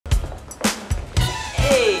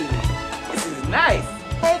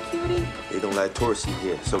don't like tourists in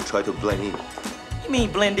here, so try to blend in. You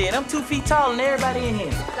mean blend in? I'm 2 feet taller than everybody in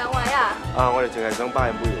here. 兩位啊？我哋淨係想包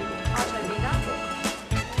飲杯嚟嘅。隨便啦。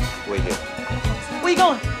Wait here. Where you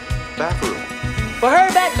going? Bathroom. Well,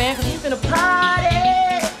 hurry back, man, because he's finna party.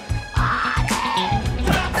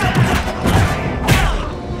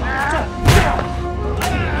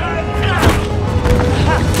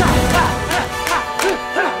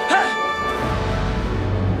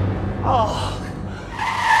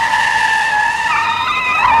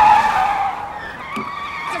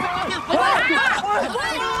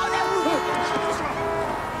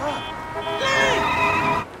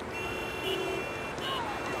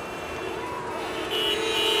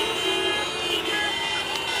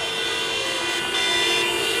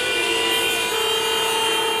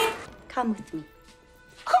 Come with me.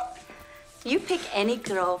 You pick any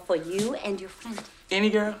girl for you and your friend. Any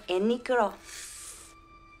girl? Any girl.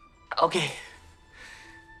 Okay.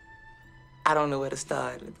 I don't know where to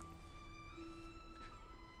start.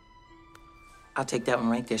 I'll take that one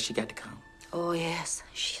right there. She got to come. Oh, yes.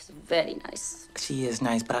 She's very nice. She is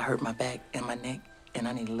nice, but I hurt my back and my neck, and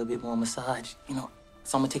I need a little bit more massage, you know.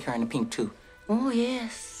 So I'm gonna take her in the pink, too. Oh,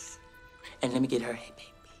 yes. And let me get her, hey, baby.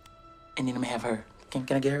 And then I'm gonna have her. Can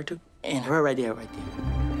I get her, too? And her right there, right there.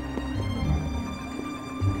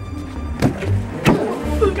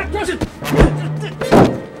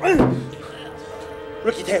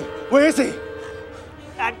 Ricky Tan, where is he?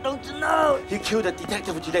 I don't know. He killed a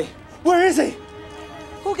detective today. Where is he?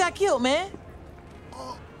 Who got killed, man?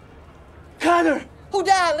 Connor! Who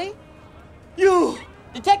died, Lee? You!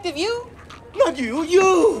 Detective, you? Not you,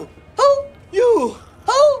 you! Who? You!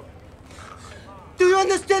 Who? Do you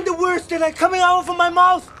understand the words that are coming out from my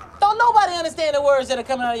mouth? Don't nobody understand the words that are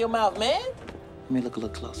coming out of your mouth, man. Let me look a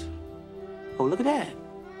little closer. Oh, look at that.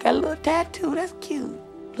 Got a little tattoo. That's cute.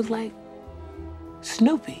 Look like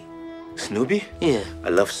Snoopy. Snoopy? Yeah. I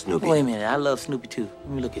love Snoopy. Wait a minute. I love Snoopy, too. Let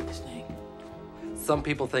me look at this thing. Some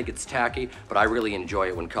people think it's tacky, but I really enjoy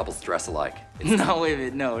it when couples dress alike. No, wait a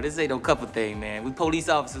minute. No, this ain't no couple thing, man. We police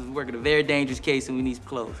officers working a very dangerous case and we need some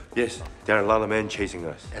clothes. Yes, there are a lot of men chasing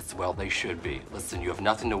us. As well they should be. Listen, you have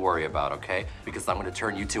nothing to worry about, okay? Because I'm gonna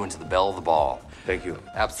turn you two into the belle of the ball. Thank you.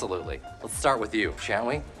 Absolutely. Let's start with you, shan't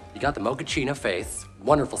we? You got the mochaccino face,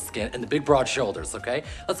 wonderful skin, and the big broad shoulders, okay?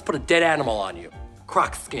 Let's put a dead animal on you.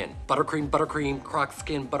 Croc skin, buttercream, croc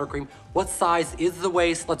skin, buttercream. What size is the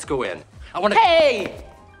waist? Let's go in. I wanna- Hey!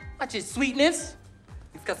 Watch his sweetness.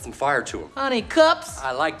 He's got some fire to him. Honey, cups.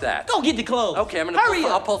 I like that. Go get the clothes. Okay, I'm gonna Hurry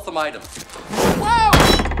I'll up. pull some items. Whoa!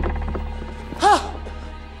 Huh.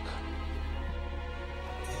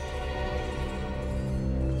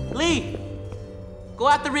 Lee, go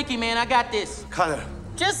after Ricky, man. I got this. Connor.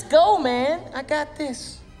 Just go, man. I got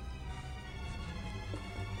this.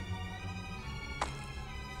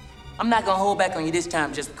 I'm not gonna hold back on you this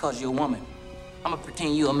time just because you're a woman. I'm gonna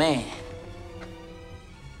pretend you're a man.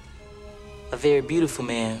 A very beautiful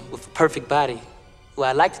man with a perfect body who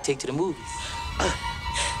I'd like to take to the movies.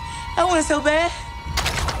 I want it so bad.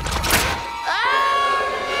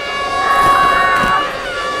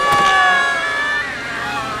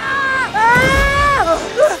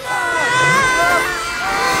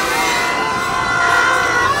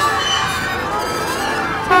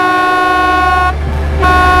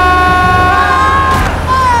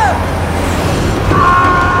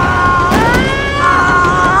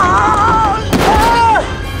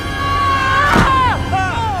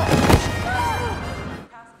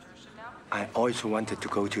 I always wanted to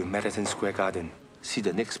go to Madison Square Garden, see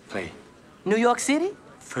the Knicks play. New York City?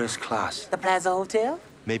 First class. The Plaza Hotel?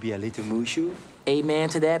 Maybe a little mushu? Amen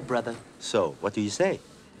to that, brother. So, what do you say?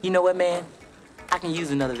 You know what, man? I can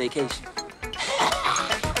use another vacation.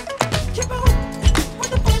 Keep on